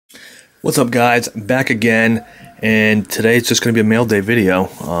What's up, guys? Back again, and today it's just going to be a mail day video.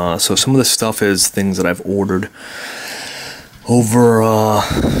 So some of this stuff is things that I've ordered over I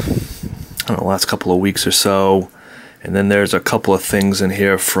don't know, last couple of weeks or so, and then there's a couple of things in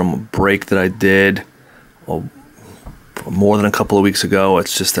here from a break that I did more than a couple of weeks ago.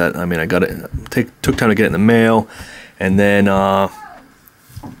 It's just that I got it, took time to get it in the mail, and then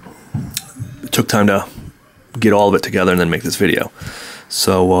it took time to get all of it together and then make this video.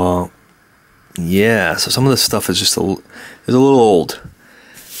 So yeah, so some of this stuff is just a little old.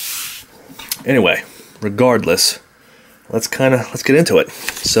 Anyway, regardless, let's get into it.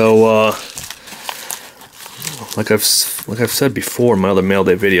 So like I've said before in my other mail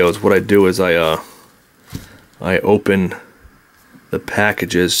day videos, what I do is I open the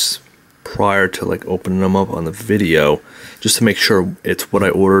packages prior to like opening them up on the video, just to make sure it's what I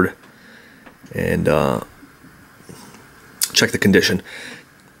ordered, and check the condition,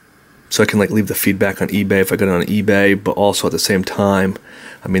 so I can like leave the feedback on eBay if I got it on eBay. But also at the same time,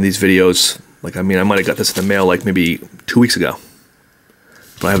 these videos, like I might have got this in the mail like maybe 2 weeks ago,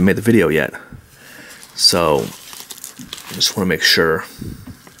 but I haven't made the video yet. So I just want to make sure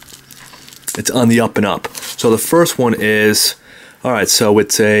it's on the up and up. So the first one is, alright, so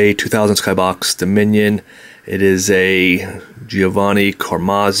it's a 2000 Skybox Dominion. It is a Giovanni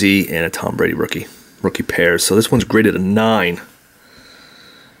Carmazzi and a Tom Brady rookie pairs. So this one's graded a 9.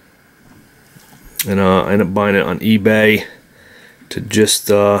 And I ended up buying it on eBay to just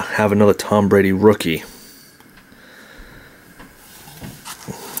have another Tom Brady rookie.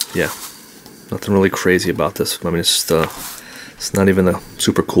 Yeah, nothing really crazy about this. It's just it's not even a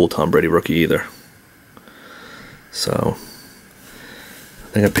super cool Tom Brady rookie either. So I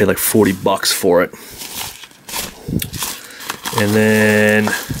think I paid like $40 for it. And then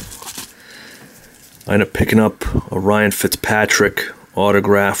I ended up picking up a Ryan Fitzpatrick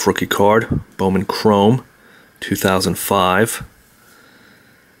autograph rookie card, Bowman Chrome, 2005.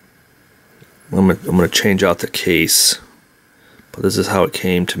 I'm gonna change out the case, but this is how it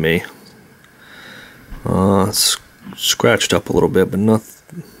came to me. It's scratched up a little bit, but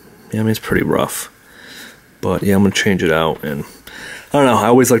nothing. Yeah, it's pretty rough. But yeah, I'm gonna change it out. And I don't know, I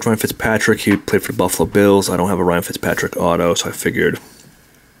always liked Ryan Fitzpatrick. He played for the Buffalo Bills. I don't have a Ryan Fitzpatrick auto, so I figured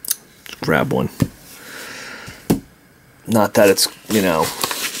grab one. Not that it's going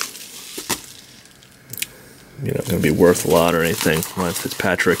to be worth a lot or anything. Ryan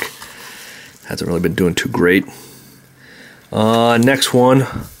Fitzpatrick hasn't really been doing too great. Next one,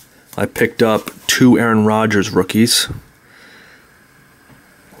 I picked up 2 Aaron Rodgers rookies.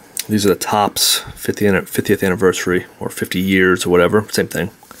 These are the Topps 50th anniversary or 50 years or whatever, same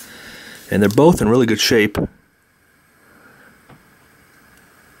thing. And they're both in really good shape.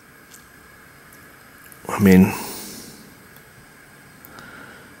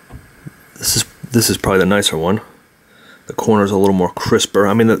 This is probably the nicer one. The corner's a little more crisper.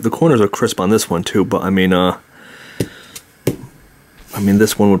 The corners are crisp on this one too, but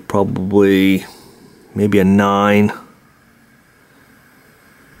this one would probably maybe a 9.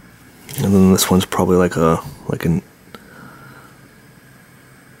 And then this one's probably like an, I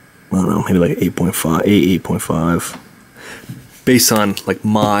don't know, maybe like 8.5, 8.5. Based on like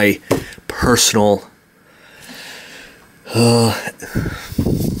my personal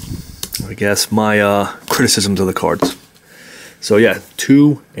I guess my criticisms of the cards. So yeah,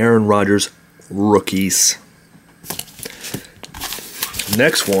 2 Aaron Rodgers rookies.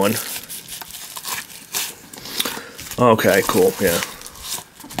 Next one. Okay, cool. Yeah.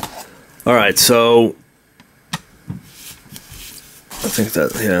 All right, so I think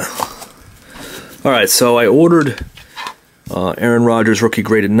that, yeah. All right, so I ordered Aaron Rodgers rookie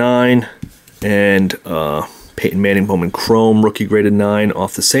graded 9 and Peyton Manning Bowman Chrome rookie graded 9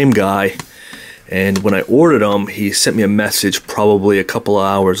 off the same guy. And when I ordered them, he sent me a message probably a couple of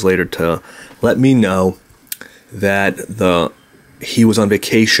hours later to let me know that he was on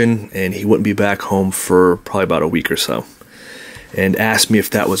vacation and he wouldn't be back home for probably about a week or so, and asked me if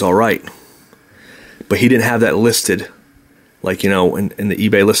that was all right. But he didn't have that listed, like, in the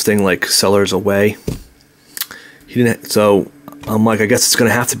eBay listing, like sellers away. He didn't. So I'm like, I guess it's gonna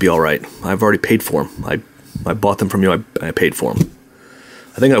have to be all right. I've already paid for them. I bought them from you. I paid for them.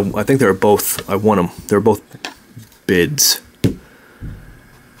 I think they were both. I won them. They were both bids,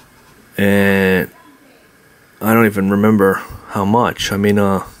 and I don't even remember how much.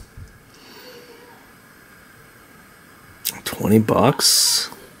 $20,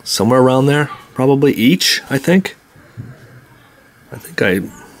 somewhere around there, probably each. I think I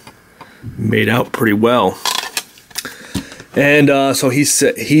made out pretty well. And so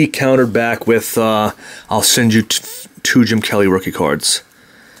he countered back with, I'll send you 2 Jim Kelly rookie cards.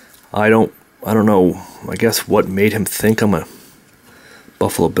 I don't know, I guess what made him think I'm a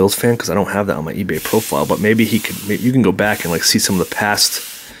Buffalo Bills fan, because I don't have that on my eBay profile, but maybe he could, maybe you can go back and like see some of the past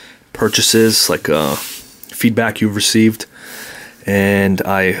purchases, like feedback you've received. And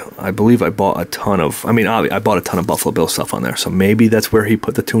I believe I bought a ton of, I mean, I bought a ton of Buffalo Bills stuff on there, so maybe that's where he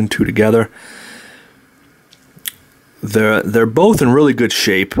put the two and two together. They're both in really good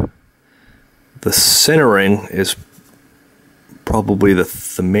shape. The centering is probably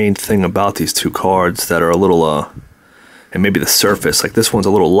the main thing about these two cards that are a little, and maybe the surface. Like this one's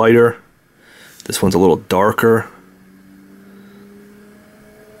a little lighter, this one's a little darker,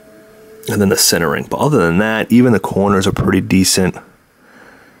 and then the centering. But other than that, even the corners are pretty decent.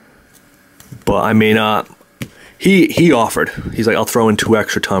 But I mean, he offered. He's like, I'll throw in 2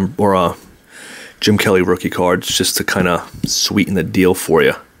 extra Jim Kelly rookie cards just to kind of sweeten the deal for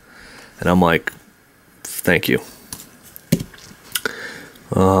you. And I'm like, thank you.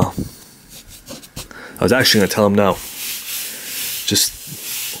 I was actually going to tell him no.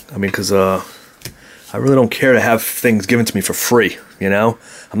 Just, I mean, because I really don't care to have things given to me for free, you know?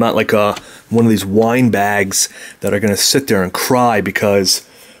 I'm not like one of these wine bags that are going to sit there and cry because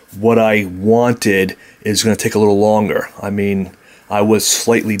what I wanted is going to take a little longer. I mean, I was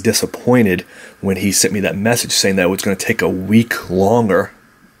slightly disappointed when he sent me that message saying that it was going to take a week longer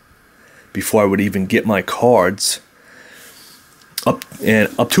before I would even get my cards, up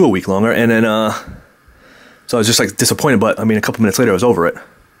to a week longer. And then so I was just like disappointed, but I mean, a couple minutes later I was over it,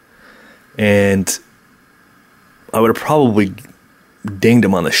 and I would have probably dinged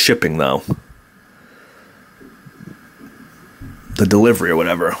him on the shipping though, the delivery or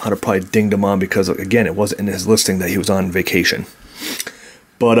whatever. I'd have probably dinged him on, because again, it wasn't in his listing that he was on vacation.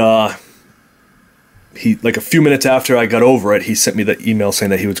 But he, like a few minutes after I got over it, he sent me the email saying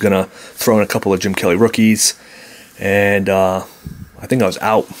that he was gonna throw in a couple of Jim Kelly rookies, and I think I was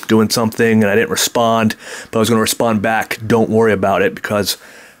out doing something and I didn't respond, but I was gonna respond back, don't worry about it, because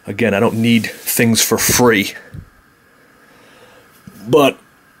again, I don't need things for free. But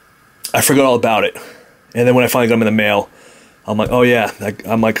I forgot all about it, and then when I finally got them in the mail, I'm like, oh yeah,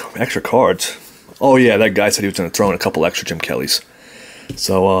 I'm like, extra cards. Oh yeah, that guy said he was gonna throw in a couple extra Jim Kellys.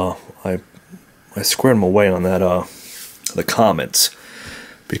 So I squared him away on that, the comments,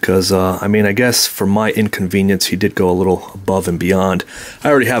 because I mean, I guess for my inconvenience he did go a little above and beyond. I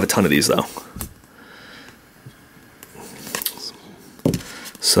already have a ton of these though,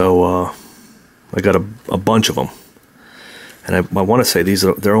 so I got a bunch of them, and I want to say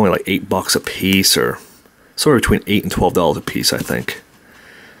they're only like $8 a piece, or somewhere between $8 and $12 a piece, I think.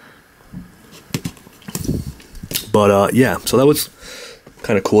 But yeah, so that was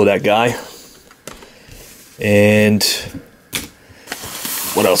kind of cool of that guy. And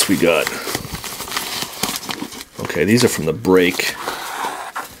what else we got? Okay, these are from the break.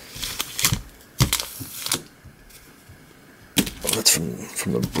 Oh, that's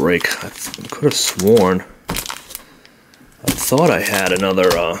from the break. I could have sworn I thought I had another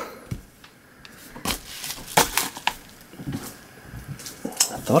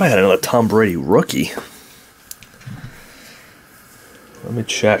Tom Brady rookie. Let me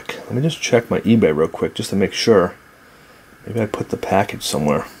check. Let me just check my eBay real quick just to make sure. Maybe I put the package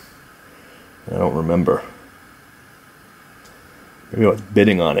somewhere. I don't remember. Maybe I was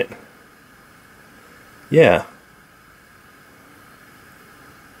bidding on it. Yeah.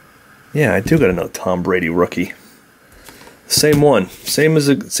 Yeah, I do got another Tom Brady rookie. Same one. Same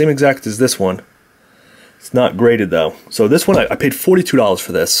exact as this one. It's not graded though. So this one, I paid $42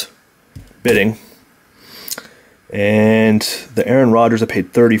 for this, bidding. And the Aaron Rodgers I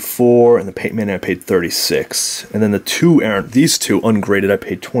paid $34, and the Peyton Manning I paid $36. And then these two ungraded I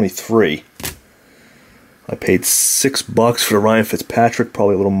paid $23. I paid $6 for the Ryan Fitzpatrick,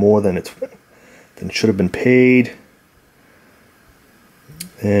 probably a little more than it should have been paid.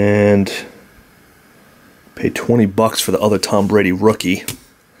 And paid $20 for the other Tom Brady rookie.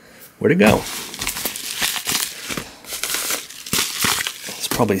 Where'd it go? It's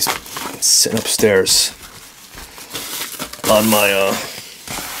probably sitting upstairs on my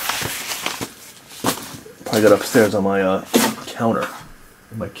probably got upstairs on my counter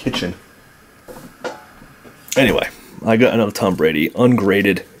in my kitchen. Anyway, I got another Tom Brady,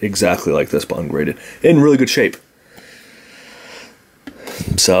 ungraded, exactly like this, but ungraded, in really good shape.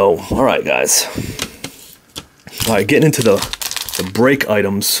 So, all right, guys. All right, getting into the break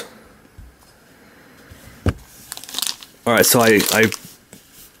items. All right, so I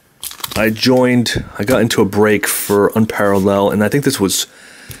got into a break for Unparalleled, and I think this was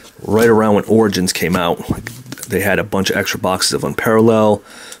right around when Origins came out. They had a bunch of extra boxes of Unparalleled,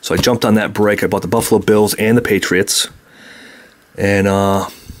 so I jumped on that break. I bought the Buffalo Bills and the Patriots, and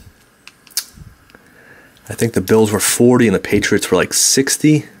I think the Bills were 40 and the Patriots were like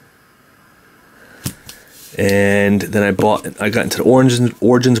 60. And then I got into the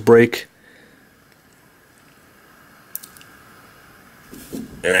Origins break.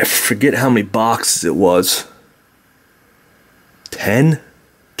 And I forget how many boxes it was. 10?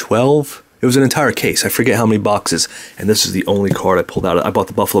 12? It was an entire case. I forget how many boxes. And this is the only card I pulled out. I bought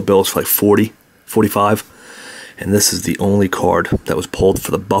the Buffalo Bills for like 40, 45. And this is the only card that was pulled for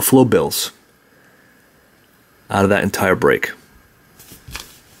the Buffalo Bills out of that entire break.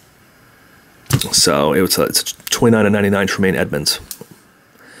 So it's a $29.99 Tremaine Edmonds.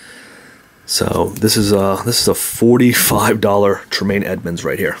 So this is a $45 Tremaine Edmonds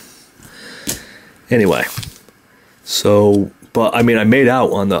right here. Anyway, so but I mean I made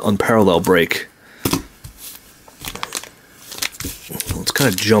out on the unparalleled break. Let's kind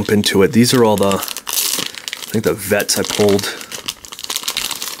of jump into it. These are all the I think the vets I pulled.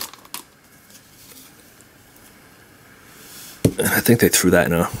 And I think they threw that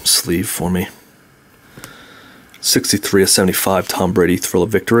in a sleeve for me. 63 of 75 Tom Brady Thrill of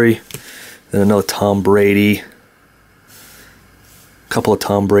Victory. Then another Tom Brady. A couple of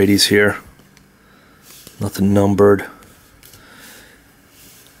Tom Bradys here. Nothing numbered.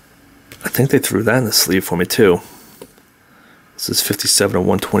 I think they threw that in the sleeve for me too. This is 57 of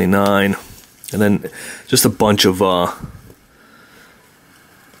 129. And then just a bunch of,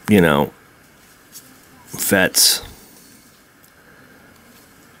 you know, vets.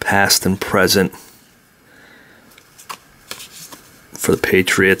 Past and present. For the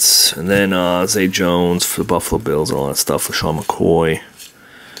Patriots, and then Zay Jones for the Buffalo Bills and all that stuff for Sean McCoy.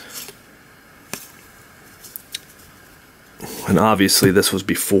 And obviously this was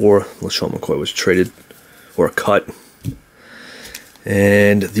before LaShawn McCoy was traded or cut.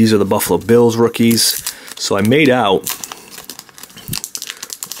 And these are the Buffalo Bills rookies. So I made out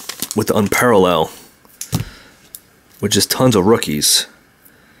with the unparalleled, with just tons of rookies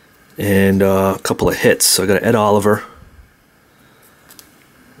and a couple of hits. So I got an Ed Oliver.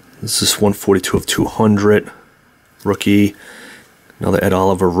 This is 142 of 200 rookie. Another Ed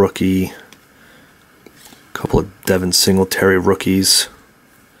Oliver rookie. A couple of Devin Singletary rookies.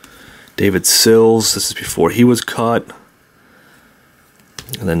 David Sills, this is before he was cut.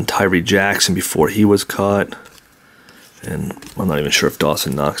 And then Tyree Jackson before he was cut. And I'm not even sure if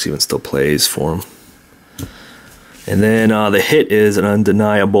Dawson Knox even still plays for him. And then the hit is an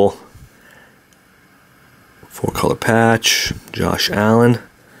undeniable 4-color patch. Josh Allen.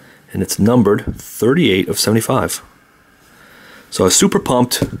 And it's numbered 38 of 75. So I was super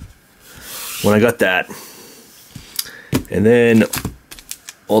pumped when I got that. And then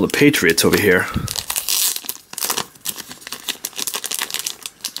all the Patriots over here.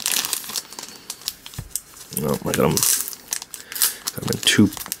 Oh, I got them in 2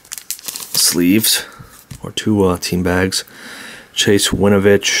 sleeves or 2 team bags. Chase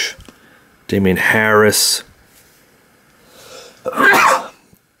Winovich, Damian Harris.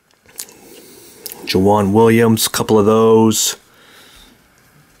 Jawan Williams, a couple of those.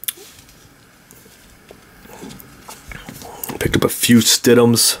 Picked up a few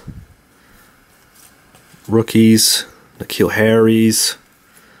Stidhams. Rookies. N'Keal Harry's.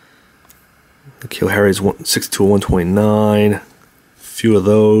 N'Keal Harry's 62 of 129. A few of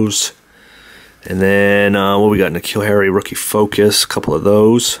those. And then, what we got? N'Keal Harry Rookie Focus. A couple of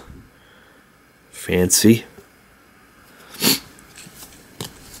those. Fancy.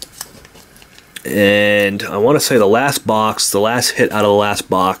 And I want to say the last box, the last hit out of the last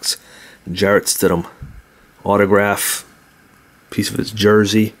box, Jarrett Stidham. Autograph, piece of his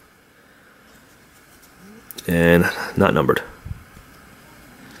jersey, and not numbered.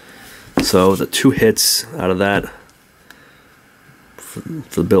 So the 2 hits out of that for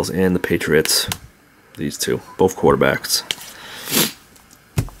the Bills and the Patriots. These 2, both quarterbacks.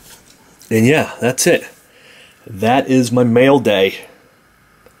 And yeah, that's it. That is my mail day.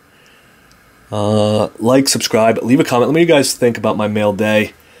 Like, subscribe, leave a comment. Let me know what you guys think about my mail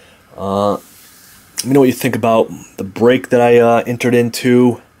day. Let me know what you think about the break that I entered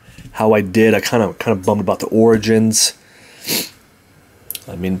into, how I did. I kind of bummed about the Origins.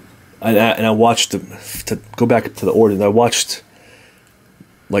 I mean, I watched to go back to the Origins. I watched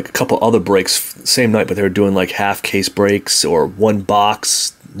like a couple other breaks same night, but they were doing like half case breaks or 1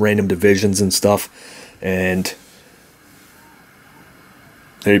 box random divisions and stuff, and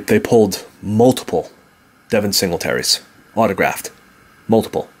they pulled multiple Devin Singletaries autographed,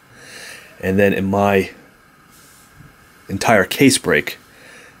 multiple, and then in my entire case break,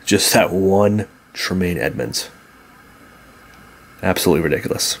 just that 1 Tremaine Edmonds. Absolutely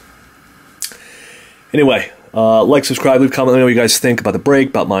ridiculous. Anyway, like, subscribe, leave a comment, let me know what you guys think about the break,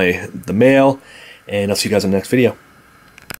 about the mail, and I'll see you guys in the next video.